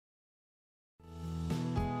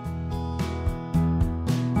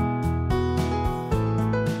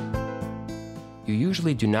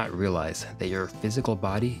usually do not realize that your physical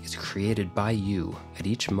body is created by you at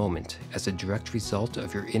each moment as a direct result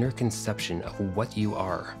of your inner conception of what you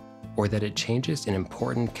are, or that it changes in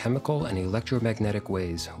important chemical and electromagnetic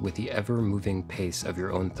ways with the ever-moving pace of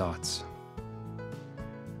your own thoughts.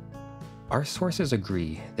 Our sources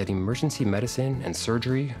agree that emergency medicine and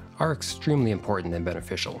surgery are extremely important and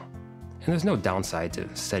beneficial, and there's no downside to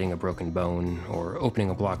setting a broken bone or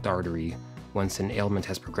opening a blocked artery once an ailment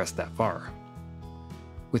has progressed that far.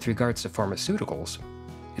 With regards to pharmaceuticals,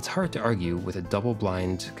 it's hard to argue with a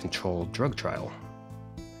double-blind, controlled drug trial.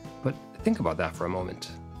 But think about that for a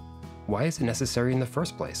moment. Why is it necessary in the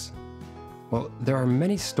first place? Well, there are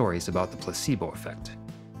many stories about the placebo effect.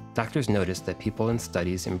 Doctors noticed that people in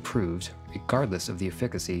studies improved regardless of the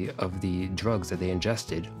efficacy of the drugs that they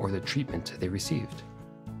ingested or the treatment they received.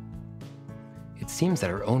 It seems that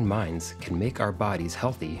our own minds can make our bodies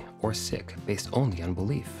healthy or sick based only on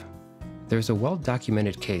belief. There's a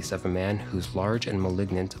well-documented case of a man whose large and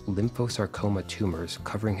malignant lymphosarcoma tumors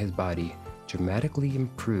covering his body dramatically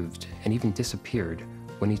improved and even disappeared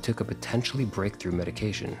when he took a potentially breakthrough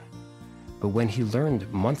medication. But when he learned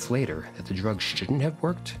months later that the drug shouldn't have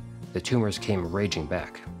worked, the tumors came raging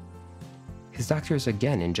back. His doctors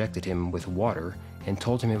again injected him with water and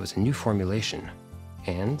told him it was a new formulation,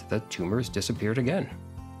 and the tumors disappeared again.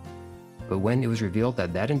 But when it was revealed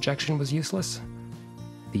that that injection was useless,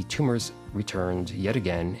 the tumors returned yet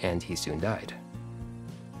again and he soon died.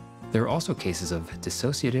 There are also cases of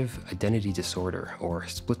dissociative identity disorder or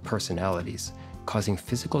split personalities causing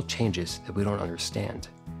physical changes that we don't understand.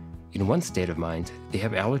 In one state of mind, they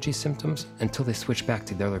have allergy symptoms until they switch back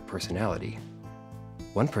to their other personality.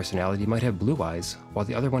 One personality might have blue eyes, while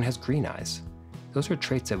the other one has green eyes. Those are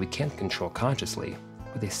traits that we can't control consciously,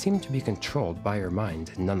 but they seem to be controlled by our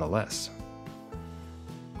mind nonetheless.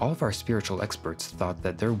 All of our spiritual experts thought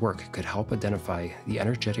that their work could help identify the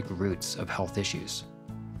energetic roots of health issues.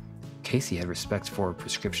 Cayce had respect for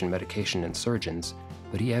prescription medication and surgeons,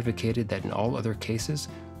 but he advocated that in all other cases,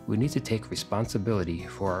 we need to take responsibility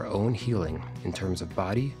for our own healing in terms of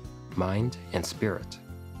body, mind, and spirit.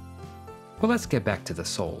 But let's get back to the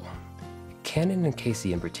soul. Cannon and Cayce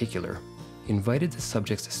in particular invited the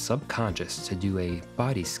subject's subconscious to do a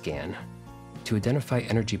body scan to identify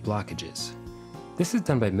energy blockages. This is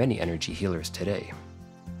done by many energy healers today.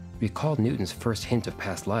 Recall Newton's first hint of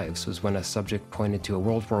past lives was when a subject pointed to a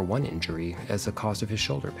World War I injury as the cause of his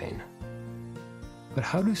shoulder pain. But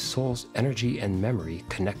how do soul's energy and memory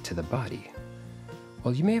connect to the body?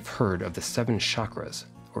 Well, you may have heard of the 7 chakras,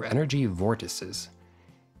 or energy vortices.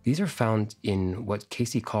 These are found in what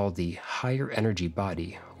Cayce called the higher energy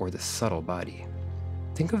body, or the subtle body.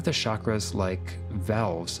 Think of the chakras like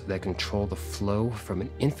valves that control the flow from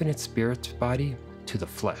an infinite spirit body to the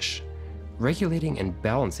flesh, regulating and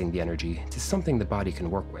balancing the energy to something the body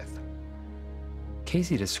can work with. Cayce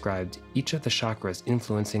described each of the chakras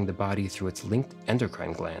influencing the body through its linked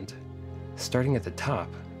endocrine gland. Starting at the top,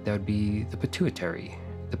 that would be the pituitary,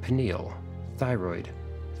 the pineal, thyroid,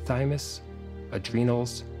 thymus,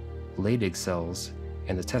 adrenals, Leydig cells,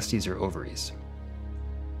 and the testes or ovaries.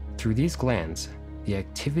 Through these glands, the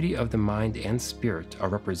activity of the mind and spirit are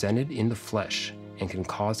represented in the flesh and can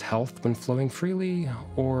cause health when flowing freely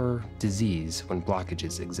or disease when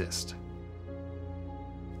blockages exist.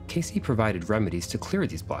 Cayce provided remedies to clear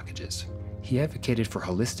these blockages. He advocated for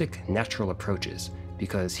holistic, natural approaches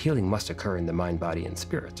because healing must occur in the mind, body, and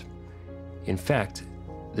spirit. In fact,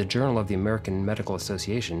 the Journal of the American Medical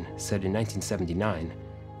Association said in 1979,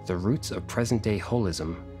 the roots of present-day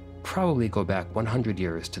holism probably go back 100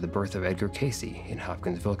 years to the birth of Edgar Cayce in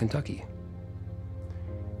Hopkinsville, Kentucky.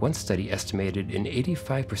 One study estimated an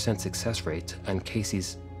 85% success rate on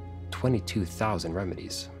Cayce's 22,000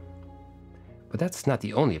 remedies. But that's not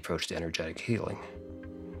the only approach to energetic healing.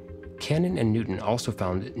 Cannon and Newton also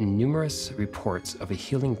found numerous reports of a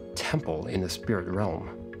healing temple in the spirit realm.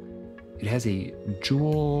 It has a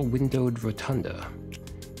jewel-windowed rotunda.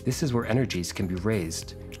 This is where energies can be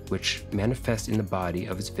raised, which manifest in the body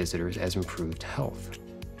of its visitors as improved health.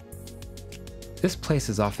 This place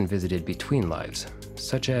is often visited between lives,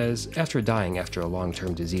 such as after dying after a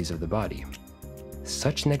long-term disease of the body.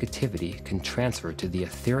 Such negativity can transfer to the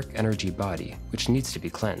etheric energy body, which needs to be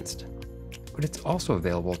cleansed. But it's also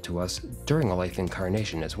available to us during a life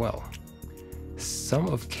incarnation as well. Some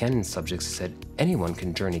of Cannon's subjects said anyone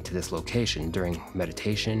can journey to this location during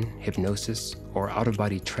meditation, hypnosis, or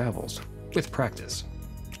out-of-body travels, with practice.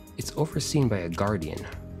 It's overseen by a guardian,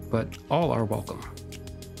 but all are welcome.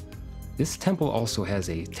 This temple also has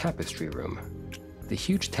a tapestry room. The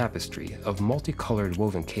huge tapestry of multicolored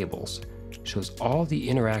woven cables shows all the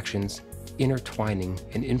interactions intertwining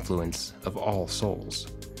and influence of all souls.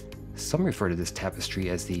 Some refer to this tapestry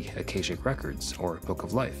as the Akashic Records, or Book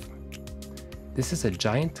of Life. This is a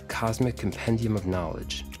giant cosmic compendium of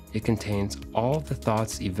knowledge. It contains all the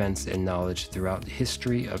thoughts, events, and knowledge throughout the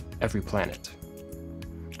history of every planet.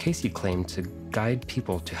 Cayce claimed to guide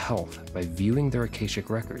people to health by viewing their Akashic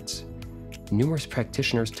records. Numerous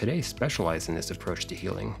practitioners today specialize in this approach to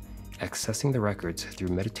healing, accessing the records through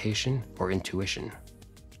meditation or intuition.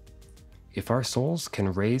 If our souls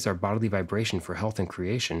can raise our bodily vibration for health and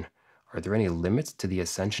creation, are there any limits to the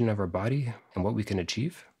ascension of our body and what we can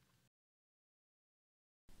achieve?